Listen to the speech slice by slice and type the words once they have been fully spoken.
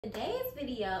Today's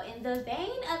video, in the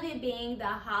vein of it being the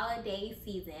holiday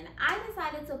season, I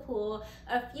decided to pull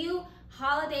a few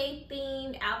holiday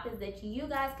themed outfits that you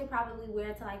guys could probably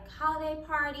wear to like holiday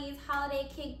parties, holiday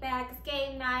kickbacks,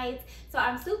 game nights. So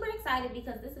I'm super excited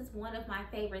because this is one of my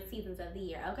favorite seasons of the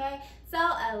year, okay? So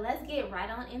let's get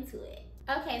right on into it.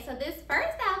 Okay, so this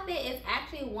first outfit is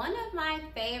actually one of my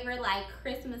favorite like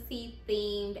Christmassy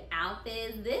themed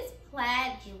outfits. This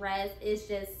plaid dress is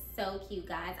just so cute,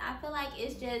 guys. I feel like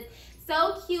it's just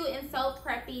so cute and so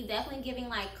preppy, definitely giving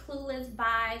like Clueless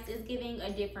vibes. It's giving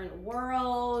a different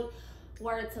world.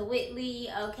 Word to Whitley,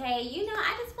 okay? You know,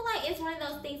 I just feel like it's one of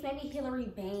those things, maybe Hillary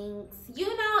Banks. You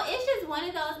know, it's just one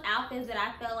of those outfits that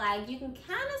I feel like you can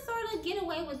kind of sort of get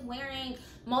away with wearing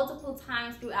multiple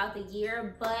times throughout the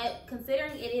year, but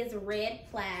considering it is red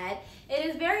plaid, it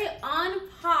is very on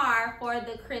par for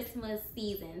the Christmas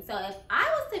season. So if I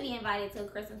was to be invited to a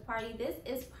Christmas party, this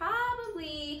is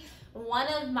probably one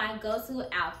of my go-to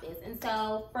outfits. And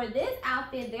so for this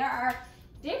outfit, there are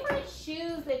different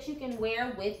shoes that you can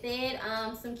wear with it.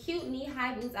 Some cute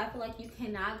knee-high boots. I feel like you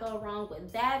cannot go wrong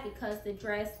with that because the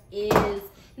dress is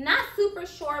not super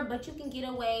short, but you can get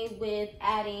away with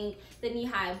adding the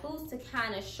knee-high boots to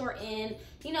kind of shorten,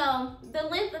 you know, the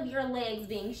length of your legs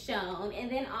being shown. And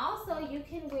then also you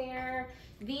can wear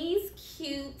these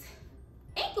cute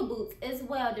ankle boots as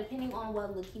well, depending on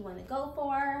what look you want to go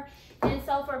for. And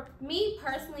so for me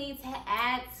personally, to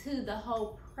add to the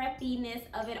whole preppiness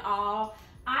of it all,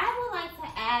 I would like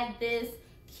to add this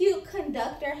cute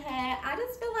conductor hat. I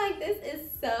just feel like this is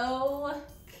so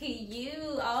cute.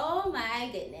 Oh my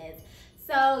goodness.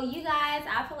 So you guys,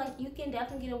 I feel like you can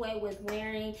definitely get away with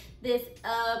wearing this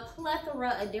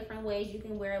plethora of different ways. You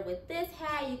can wear it with this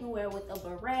hat, you can wear it with a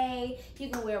beret, you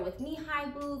can wear it with knee-high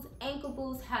boots, ankle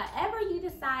boots, however you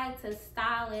decide to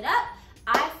style it up.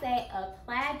 I say a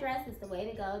plaid dress is the way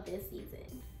to go this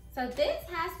season. So this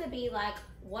has to be like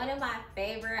one of my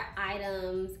favorite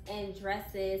items and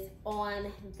dresses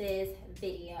on this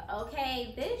video,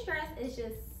 okay? This dress is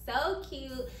just so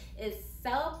cute. It's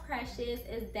so precious.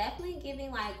 It's definitely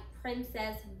giving like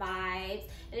princess vibes.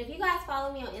 And if you guys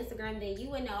follow me on Instagram, then you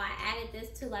would know I added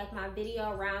this to like my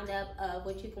video roundup of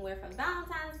what you can wear for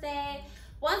Valentine's Day.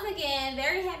 Once again,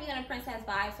 very heavy on a princess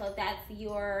vibe, so if that's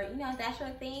your, you know, if that's your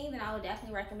thing, then I would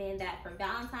definitely recommend that for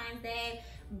Valentine's Day.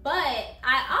 But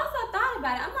I also thought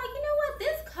about it. I'm like, you know what?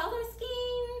 This color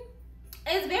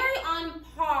scheme is very on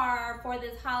par for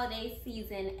this holiday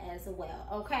season as well,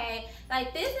 okay?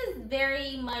 Like, this is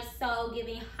very much so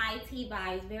giving high tea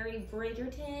vibes, very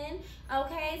Bridgerton,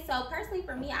 okay? So personally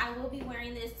for me, I will be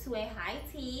wearing this to a high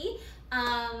tea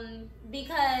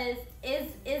because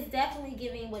it's definitely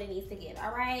giving what it needs to give,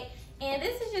 all right? And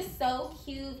this is just so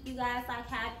cute. If you guys like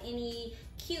have any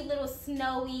cute little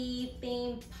snowy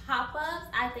themed pop-ups,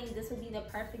 I think this would be the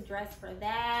perfect dress for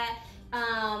that.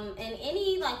 And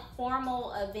any like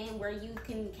formal event where you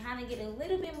can kind of get a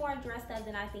little bit more dressed up,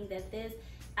 then I think that this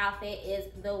outfit is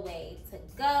the way to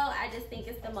go. I just think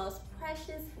it's the most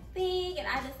precious thing, and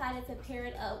I decided to pair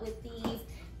it up with these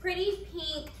pretty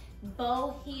pink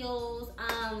bow heels.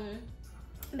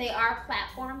 They are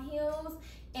platform heels,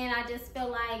 and I just feel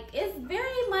like it's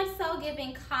very much so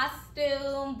giving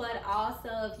costume, but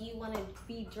also if you want to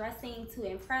be dressing to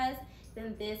impress,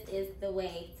 then this is the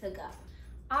way to go.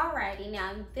 Alrighty,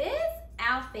 now this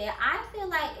outfit, I feel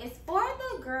like it's for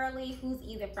the girly who's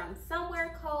either from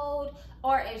somewhere cold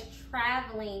or is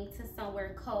traveling to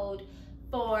somewhere cold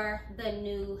for the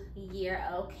new year,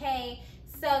 okay?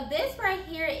 So this right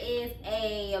here is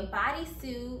a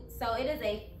bodysuit. So it is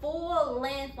a full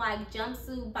length like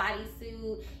jumpsuit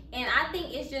bodysuit. And I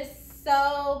think it's just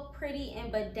so pretty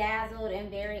and bedazzled and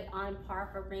very on par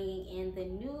for bringing in the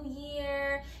new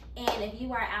year. And if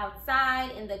you are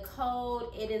outside in the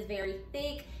cold, it is very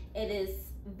thick.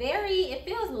 It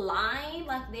feels lined,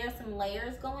 like there's some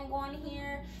layers going on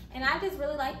here. And I just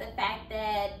really like the fact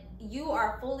that you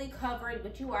are fully covered,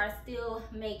 but you are still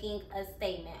making a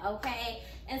statement, okay?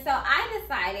 And so I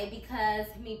decided, because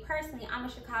me personally, I'm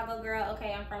a Chicago girl,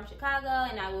 okay? I'm from Chicago,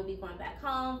 and I will be going back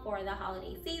home for the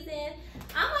holiday season.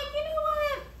 I'm like, you know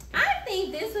what? I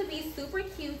think this would be super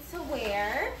cute to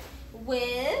wear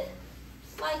with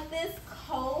like this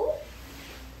coat,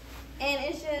 and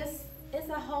it's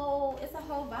a whole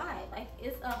vibe. Like,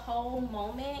 it's a whole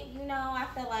moment, you know? I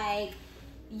feel like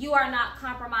you are not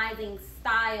compromising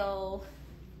style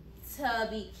to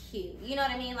be cute. You know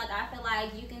what I mean? Like, I feel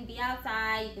like you can be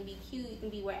outside, you can be cute, you can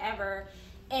be wherever,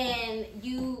 and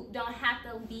you don't have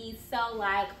to be so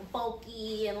like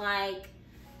bulky and like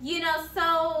you know,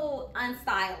 so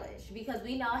unstylish, because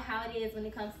we know how it is when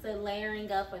it comes to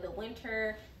layering up for the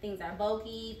winter. Things are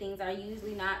bulky, things are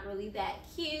usually not really that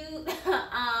cute.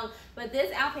 But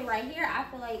this outfit right here, I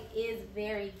feel like is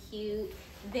very cute,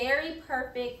 very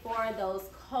perfect for those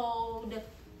cold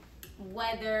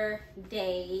weather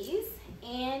days.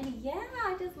 And yeah,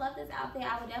 I just love this outfit.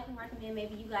 I would definitely recommend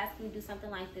maybe you guys can do something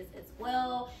like this as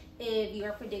well if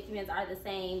your predicaments are the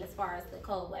same as far as the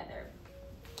cold weather.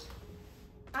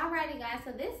 Alrighty guys,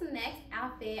 so this next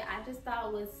outfit I just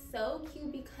thought was so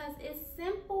cute because it's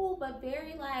simple but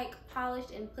very like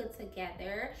polished and put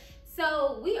together.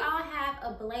 So we all have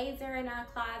a blazer in our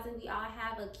closet, we all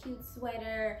have a cute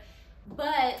sweater,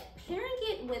 but pairing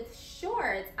it with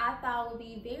shorts I thought would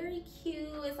be very cute.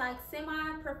 It's like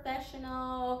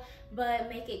semi-professional but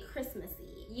make it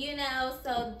Christmassy, you know?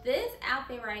 So this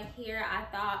outfit right here I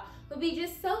thought would be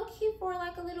just so cute for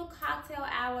like a little cocktail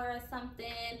hour or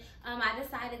something. I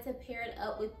decided to pair it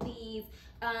up with these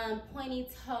pointy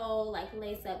toe like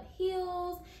lace up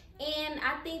heels. And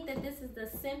I think that this is the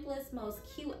simplest, most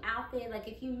cute outfit. Like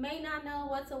if you may not know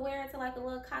what to wear to like a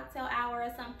little cocktail hour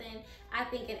or something, I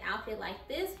think an outfit like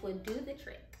this would do the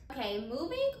trick. Okay,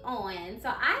 moving on. So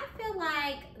I feel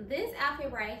like this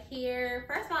outfit right here,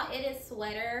 first of all, it is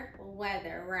sweater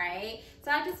weather, right?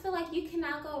 So I just feel like you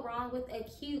cannot go wrong with a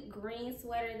cute green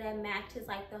sweater that matches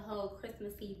like the whole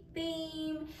Christmassy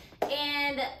theme.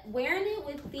 And wearing it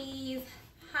with these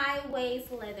high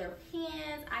waist leather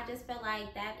pants, I just feel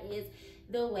like that is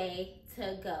the way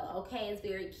to go. Okay, it's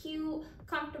very cute,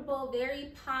 comfortable,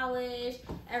 very polished,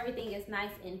 everything is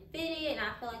nice and fitted, and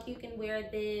I feel like you can wear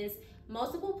this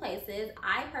multiple places.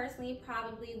 I personally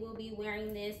probably will be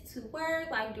wearing this to work,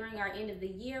 like during our end of the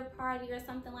year party or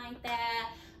something like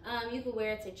that. You can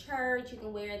wear it to church, you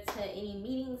can wear it to any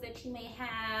meetings that you may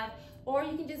have, or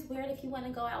you can just wear it if you want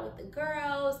to go out with the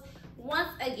girls. Once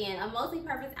again, a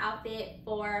multi-purpose outfit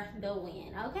for the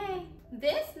win, okay?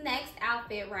 This next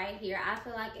outfit right here, I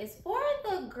feel like is for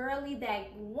the girly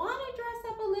that want to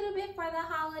dress up a little bit for the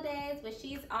holidays, but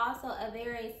she's also a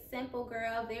very simple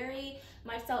girl, very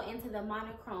much so into the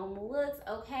monochrome looks,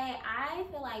 okay? I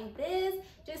feel like this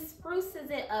just spruces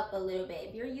it up a little bit.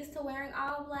 If you're used to wearing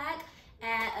all black,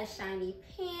 add a shiny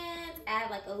pants,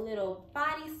 add like a little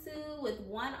bodysuit with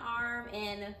one arm,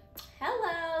 and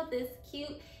hello, this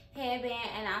cute headband,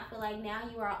 and I feel like now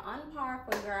you are on par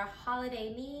for your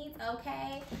holiday needs,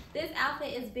 okay? This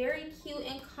outfit is very cute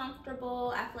and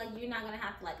comfortable. I feel like you're not gonna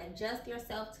have to like adjust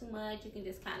yourself too much. You can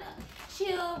just kind of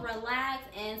chill, relax,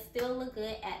 and still look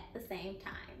good at the same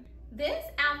time. This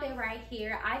outfit right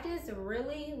here, I just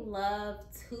really love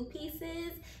two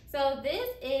pieces. So this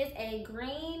is a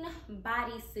green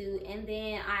bodysuit, and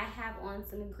then I have on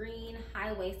some green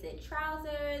high-waisted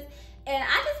trousers. And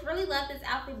I just really love this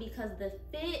outfit because the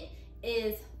fit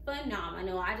is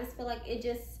phenomenal. I just feel like it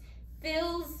just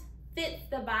fits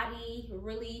the body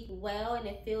really well, and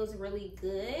it feels really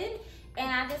good. And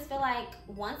I just feel like,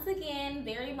 once again,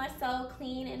 very much so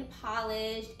clean and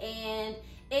polished, and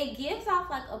it gives off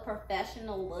like a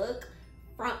professional look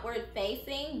frontward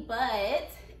facing, but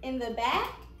in the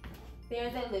back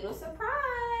there's a little surprise.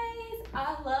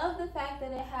 I love the fact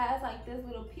that it has like this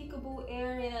little peekaboo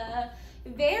area.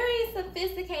 Very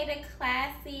sophisticated,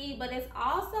 classy, but it's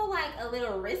also like a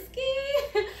little risky.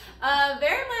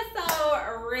 Very much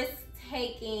so risk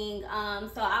taking.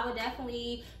 So I would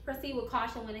definitely proceed with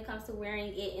caution when it comes to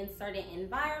wearing it in certain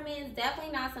environments.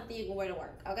 Definitely not something you can wear to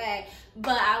work, okay?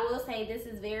 But I will say this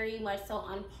is very much so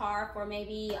on par for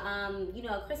maybe you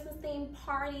know, a Christmas themed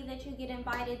party that you get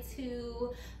invited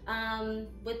to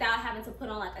without having to put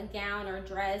on like a gown or a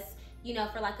dress, you know,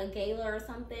 for like a gala or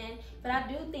something. But I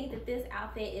do think that this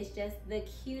outfit is just the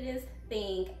cutest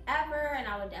thing ever, and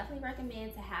I would definitely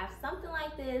recommend to have something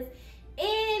like this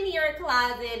in your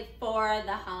closet for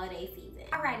the holiday season.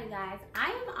 Alrighty guys, I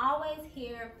am always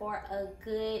here for a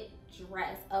good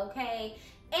dress, okay?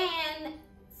 And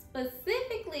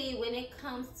specifically when it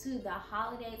comes to the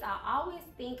holidays, I always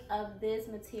think of this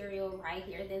material right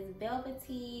here, this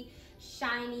velvety,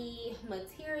 shiny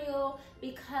material,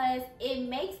 because it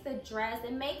makes the dress,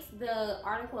 it makes the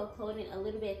article of clothing a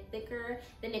little bit thicker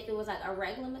than if it was like a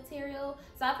regular material.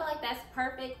 So I feel like that's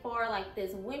perfect for like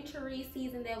this wintry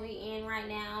season that we're in right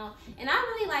now. And I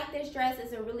really like this dress.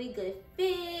 It's a really good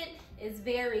fit. It's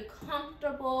very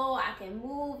comfortable. I can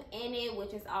move in it,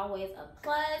 which is always a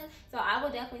plus. So I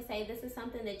would definitely say this is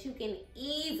something that you can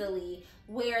easily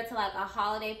wear to like a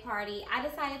holiday party. I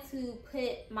decided to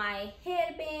put my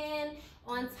headband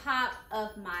on top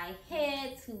of my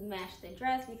head to match the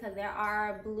dress, because there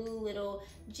are blue little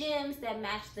gems that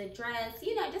match the dress,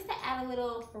 you know, just to add a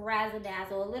little razzle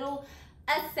dazzle, a little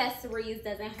accessories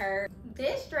doesn't hurt.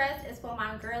 This dress is for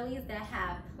my girlies that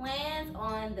have plans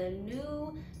on the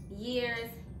New Year's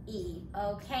Eve,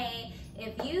 okay?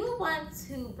 If you want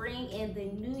to bring in the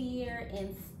new year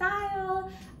in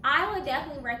style, I would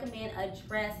definitely recommend a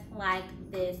dress like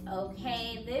this,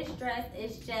 okay? This dress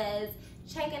is just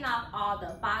checking off all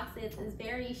the boxes. It's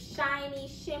very shiny,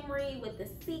 shimmery with the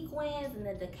sequins and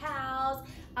the decals.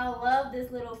 I love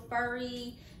this little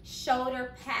furry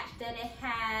shoulder patch that it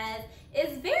has.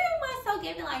 It's very much so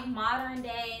giving like modern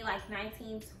day, like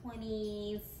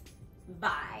 1920s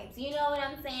vibes, you know what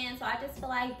I'm saying? So I just feel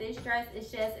like this dress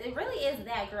is just, it really is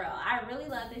that girl. I really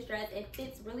love this dress. It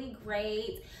fits really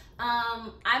great.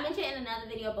 I mentioned in another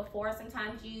video before,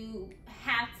 sometimes you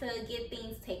have to get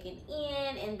things taken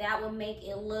in and that will make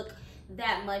it look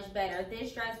that much better.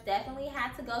 This dress definitely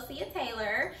had to go see a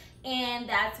tailor, and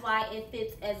that's why it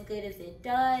fits as good as it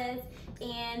does.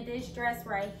 And this dress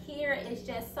right here is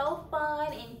just so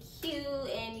fun and cute,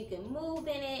 and you can move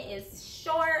in it. It's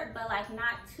short but like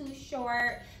not too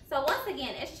short. So once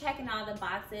again, it's checking all the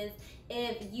boxes.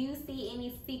 If you see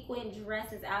any sequin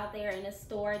dresses out there in the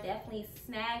store, definitely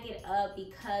snag it up,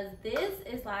 because this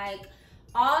is like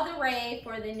all the rage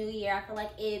for the new year. I feel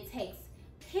like it takes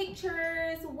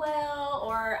pictures well,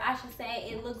 or I should say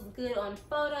it looks good on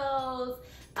photos.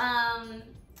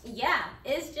 Yeah,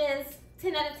 it's just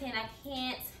 10 out of 10. I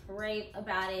can't rave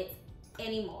about it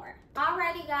anymore.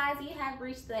 Alrighty guys, you have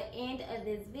reached the end of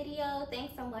this video.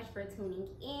 Thanks so much for tuning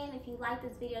in. If you like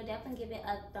this video, definitely give it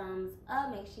a thumbs up.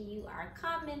 Make sure you are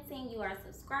commenting, you are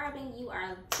subscribing, you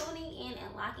are tuning in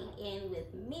and locking in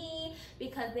with me,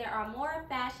 because there are more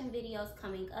fashion videos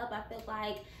coming up. I feel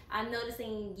like I'm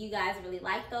noticing you guys really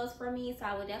like those for me, so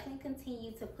I will definitely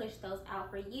continue to push those out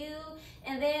for you.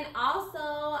 And then also,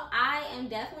 I am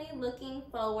definitely looking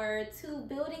forward to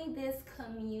building this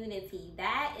community.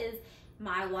 That is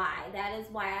my why. That is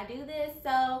why I do this.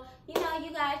 So, you know,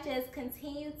 you guys just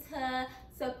continue to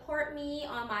support me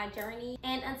on my journey.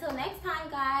 And until next time,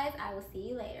 guys, I will see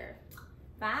you later.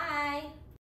 Bye.